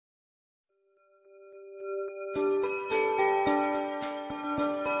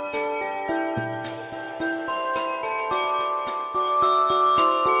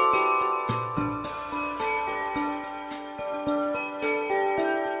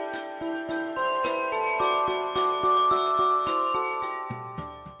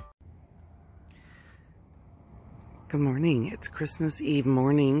Good morning. It's Christmas Eve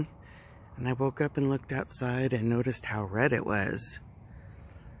morning, and I woke up and looked outside and noticed how red it was.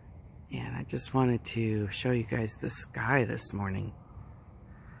 And I just wanted to show you guys the sky this morning.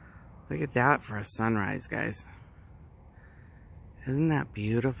 Look at that for a sunrise, guys. Isn't that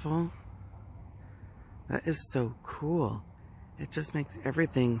beautiful? That is so cool. It just makes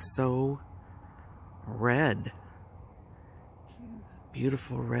everything so red.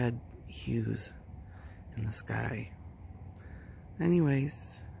 Beautiful red hues in the sky. Anyways,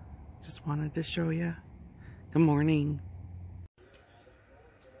 just wanted to show you. Good morning.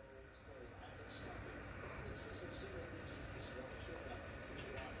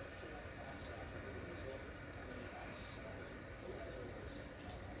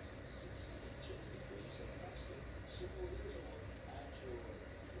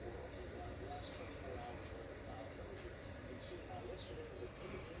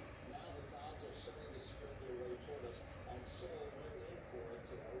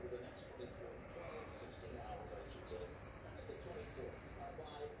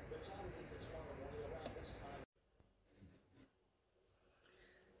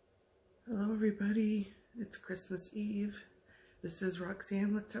 Hello everybody, it's Christmas Eve. This is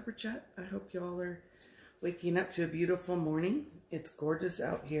Roxanne with Tupper Chat. I hope y'all are waking up to a beautiful morning. It's gorgeous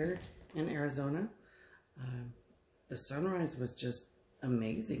out here in Arizona. The sunrise was just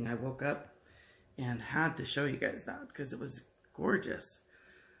amazing. I woke up and had to show you guys that because it was gorgeous.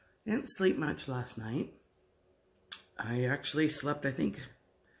 I didn't sleep much last night. I actually slept, I think,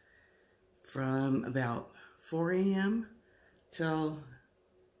 from about 4 a.m. till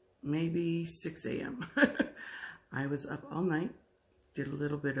maybe 6 a.m. I was up all night, did a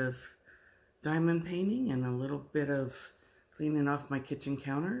little bit of diamond painting and a little bit of cleaning off my kitchen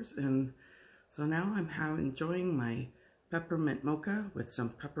counters, and so now I'm enjoying my peppermint mocha with some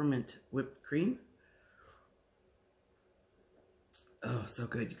peppermint whipped cream. Oh, so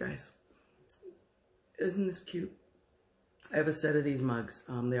good, you guys. Isn't this cute? I have a set of these mugs.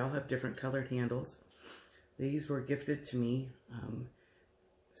 They all have different colored handles. These were gifted to me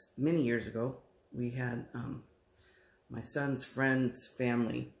many years ago. We had my son's friend's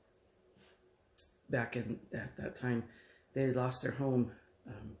family back at that time. They lost their home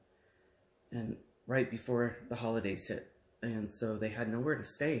and right before the holidays hit, and so they had nowhere to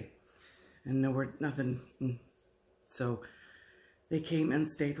stay and nothing. So they came and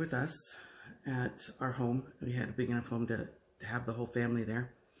stayed with us at our home. We had a big enough home to have the whole family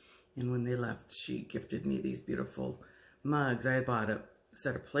there. And when they left, she gifted me these beautiful mugs. I had bought a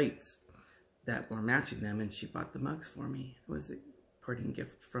set of plates that were matching them, and she bought the mugs for me. It was a parting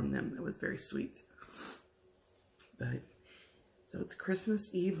gift from them. It was very sweet. But so it's Christmas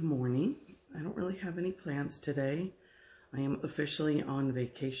Eve morning. I don't really have any plans today. I am officially on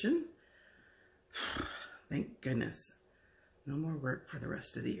vacation. Thank goodness. No more work for the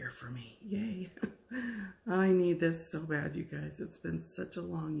rest of the year for me. Yay. I need this so bad, you guys. It's been such a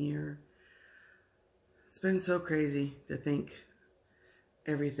long year. It's been so crazy to think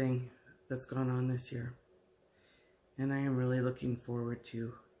everything that's gone on this year. And I am really looking forward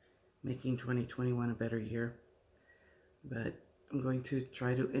to making 2021 a better year. But I'm going to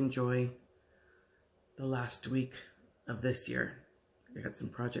try to enjoy the last week of this year. I got some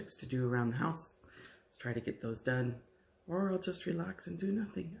projects to do around the house. Let's try to get those done. Or I'll just relax and do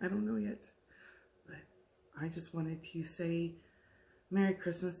nothing. I don't know yet. But I just wanted to say Merry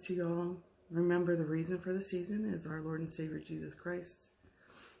Christmas to y'all. Remember, the reason for the season is our Lord and Savior Jesus Christ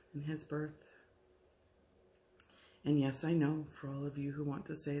and his birth. And yes, I know, for all of you who want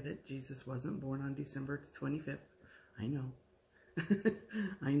to say that Jesus wasn't born on December 25th, I know.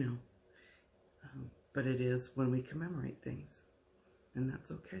 I know. But it is when we commemorate things, and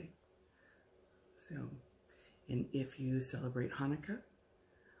that's okay. So, and if you celebrate Hanukkah,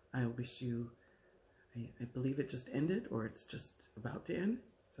 I wish you, I believe it just ended, or it's just about to end,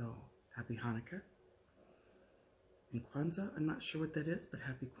 so happy Hanukkah. And Kwanzaa, I'm not sure what that is, but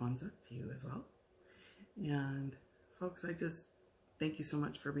happy Kwanzaa to you as well. And folks, I just thank you so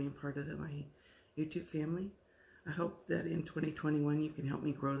much for being part of my YouTube family. I hope that in 2021 you can help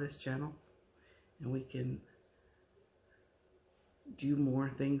me grow this channel and we can do more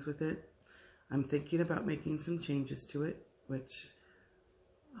things with it. I'm thinking about making some changes to it, which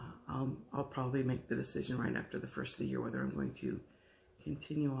I'll probably make the decision right after the first of the year whether I'm going to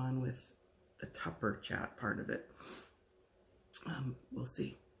continue on with the Tupper Chat part of it. We'll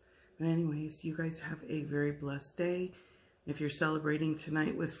see. But anyways, you guys have a very blessed day. If you're celebrating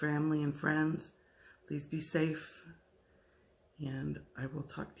tonight with family and friends, please be safe. And I will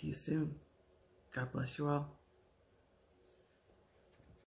talk to you soon. God bless you all.